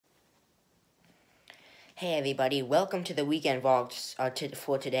Hey everybody, welcome to the weekend vlogs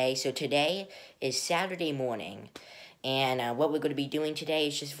for today. So today is Saturday morning, and what we're going to be doing today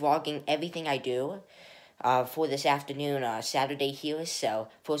is just vlogging everything I do for this afternoon, Saturday here. So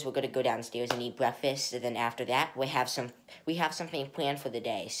first we're going to go downstairs and eat breakfast, and then after that we have something planned for the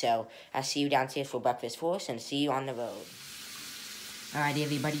day. So I'll see you downstairs for breakfast first, and see you on the road. Alright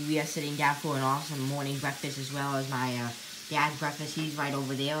everybody, we are sitting down for an awesome morning breakfast as well as my dad's breakfast. He's right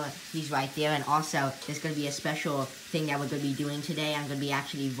over there. He's right there. And also, there's going to be a special thing that we're going to be doing today. I'm going to be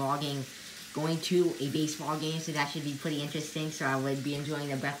actually vlogging going to a baseball game, so that should be pretty interesting. So I would be enjoying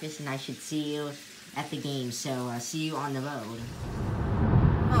the breakfast, and I should see you at the game. So see you on the road.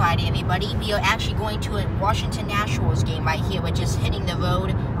 Alright everybody, we are actually going to a Washington Nationals game right here. We're just hitting the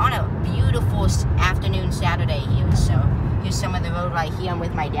road on a beautiful afternoon Saturday here. So here's some of the road right here. I'm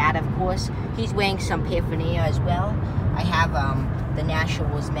with my dad, of course. He's wearing some paraphernalia as well. I have the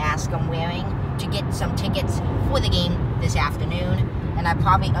Nationals mask I'm wearing to get some tickets for the game this afternoon. And I'll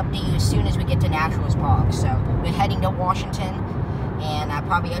probably update you as soon as we get to Nationals Park. So we're heading to Washington, and I'll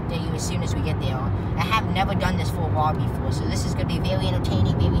probably update you as soon as we get there. I have never done this for a while before, so this is going to be very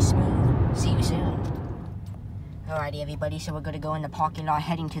entertaining, very smooth. See you soon. Alrighty everybody, so we're going to go in the parking lot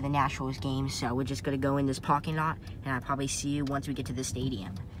heading to the Nationals game. So we're just going to go in this parking lot, and I'll probably see you once we get to the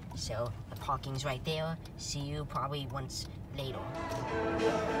stadium. So the parking's right there. See you probably once later.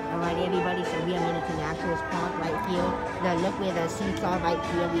 Alrighty everybody, so we are made it to Nationals Park right here. Now look where the seats are right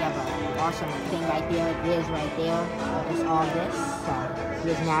here. We have an awesome thing right there. It is right there. It's all this. So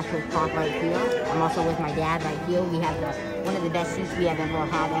here's Nationals Park right here. I'm also with my dad right here. We have one of the best seats we have ever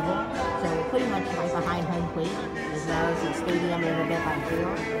had ever. So we're pretty much right behind home plate, as well as the stadium a little bit right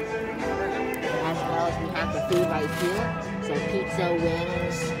here. As well as we have the food right here. So pizza,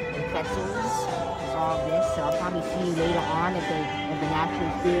 wings, and pretzels. It's all this. So I'll probably see you later on if the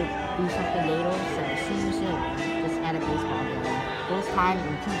Nationals do something later. So see you soon. Just at a baseball game. First time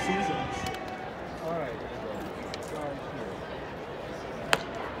in 2 seasons. All right.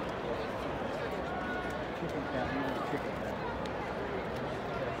 Chicken cat.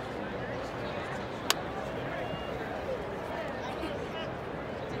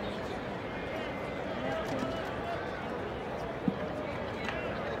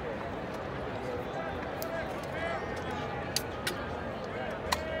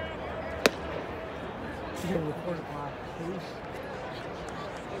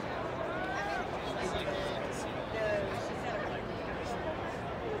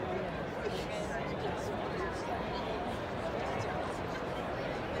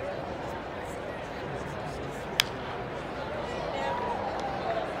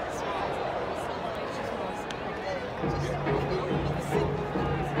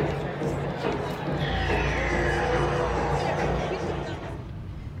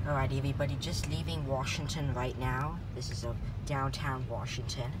 Alright everybody, just leaving Washington right now. This is downtown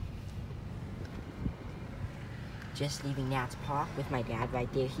Washington. Just leaving Nats Park with my dad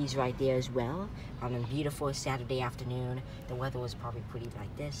right there. He's right there as well. On a beautiful Saturday afternoon. The weather was probably pretty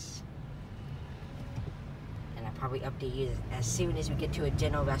like this. And I'll probably update you as soon as we get to a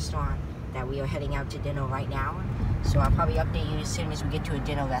dinner restaurant that we are heading out to dinner right now. So I'll probably update you as soon as we get to a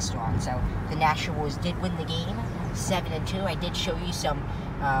dinner restaurant. So the Nationals did win the game, 7-2. I did show you some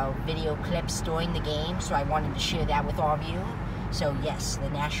video clips during the game, so I wanted to share that with all of you. So yes, the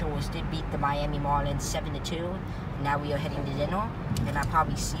Nationals did beat the Miami Marlins 7-2. Now we are heading to dinner, and I'll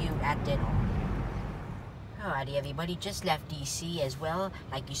probably see you at dinner. Alrighty everybody, just left DC as well,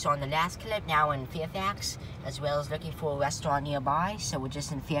 like you saw in the last clip, now in Fairfax, as well as looking for a restaurant nearby. So we're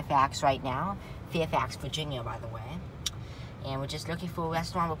just in Fairfax right now, Fairfax, Virginia, by the way. And we're just looking for a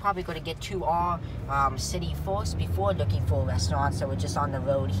restaurant. We're probably going to get to our city first before looking for a restaurant, so we're just on the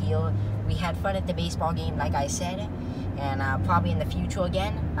road here. We had fun at the baseball game, like I said, and probably in the future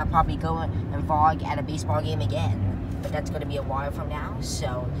again, I'll probably go and vlog at a baseball game again, but that's going to be a while from now.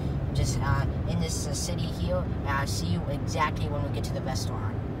 So just in this city here, I'll see you exactly when we get to the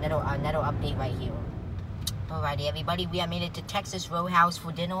restaurant. Another update right here. Alrighty everybody, we have made it to Texas Roadhouse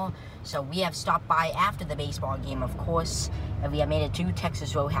for dinner. So we have stopped by after the baseball game, of course, and we have made it to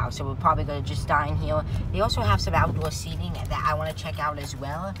Texas Roadhouse. So we're probably going to just dine here. They also have some outdoor seating that I want to check out as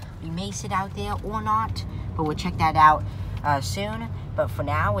well. We may sit out there or not, but we'll check that out soon. But for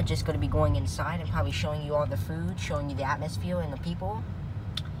now, we're just going to be going inside and probably showing you all the food, showing you the atmosphere and the people.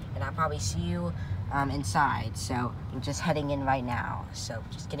 And I'll probably see you inside. So I'm just heading in right now. So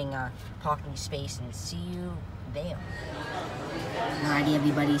just getting a parking space, and see you there. Alrighty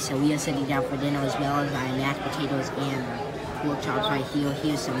everybody, so we are sitting down for dinner as well as mashed potatoes and pork chops right here.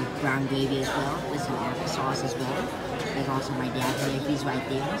 Here's some brown gravy as well with some applesauce as well. There's also my dad here. He's right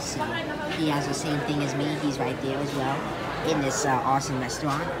there. So he has the same thing as me. He's right there as well in this awesome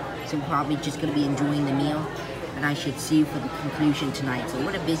restaurant. So we're probably just going to be enjoying the meal. And I should see you for the conclusion tonight. So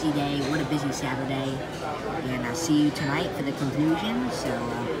what a busy day. What a busy Saturday. And I'll see you tonight for the conclusion. So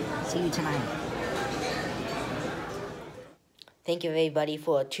see you tonight. Thank you everybody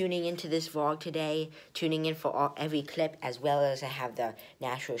for tuning into this vlog today, tuning in for every clip, as well as I have the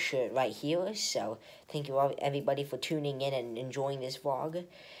Nashville shirt right here. So thank you all, everybody, for tuning in and enjoying this vlog.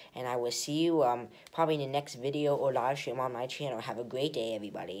 And I will see you probably in the next video or live stream on my channel. Have a great day,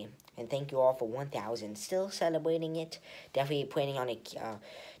 everybody. And thank you all for 1,000. Still celebrating it. Definitely planning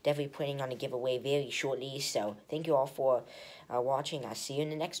on a giveaway very shortly. So thank you all for watching. I'll see you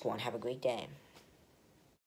in the next one. Have a great day.